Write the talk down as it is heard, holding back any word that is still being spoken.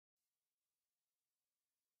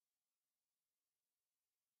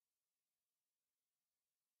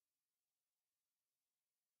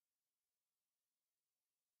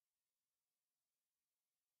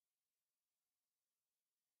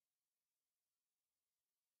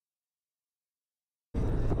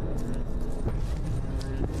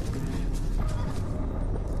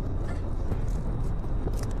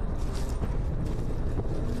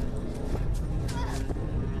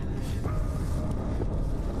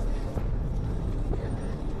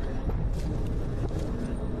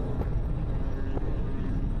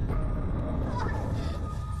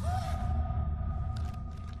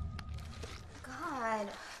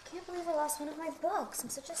know, because I'm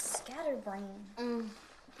such a scatterbrain.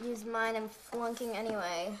 Use mine, I'm flunking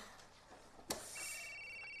anyway.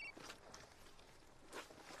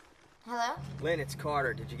 Hello? Lynn, it's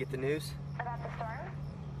Carter. Did you get the news? About the storm?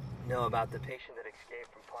 No, about the patient that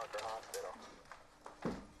escaped from Parker Hospital.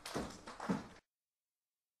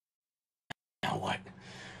 Now what?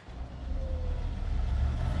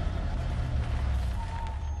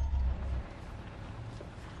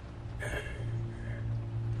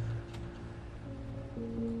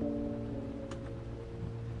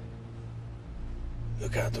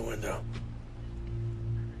 Look out the window.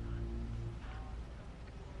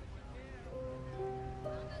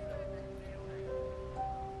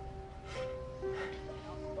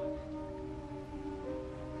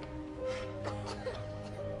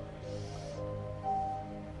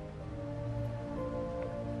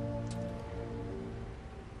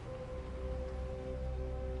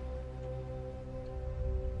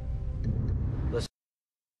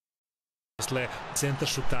 Posle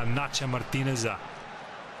centaršuta Naća Martineza.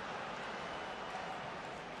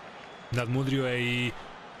 Nadmudrio je i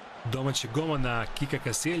domaćeg golmana Kika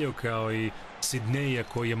Kaselju, kao i Sidneja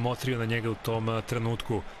koji je motrio na njega u tom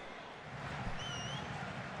trenutku.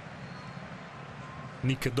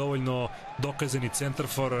 Nikad dovoljno dokazani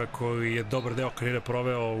centarfor koji je dobar deo karijere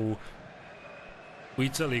proveo u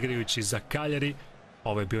Italiji igrajući za Cagliari.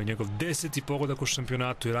 Ovo je bio njegov 10. pogodak u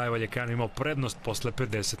šampionatu i Rayo Vallecano imao prednost posle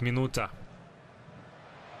 50 minuta.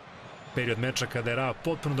 Period meča kada je Rayo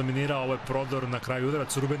potpuno dominirao, ovo je prodor na kraju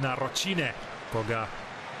udarac Rubena Roćine, koga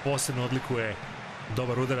posebno odlikuje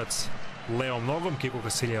dobar udarac levom nogom. Kiko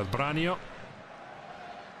Kaselja je odbranio.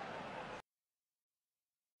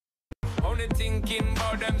 Only thinking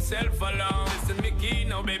about themself alone. Listen me key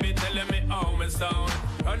now, baby, telling me how me sound.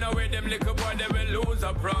 Run away them little boy, they will lose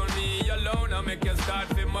up round me alone. I make you start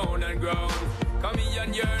to moan and groan. Come here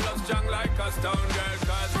and you're love strong like a stone girl,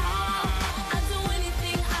 cause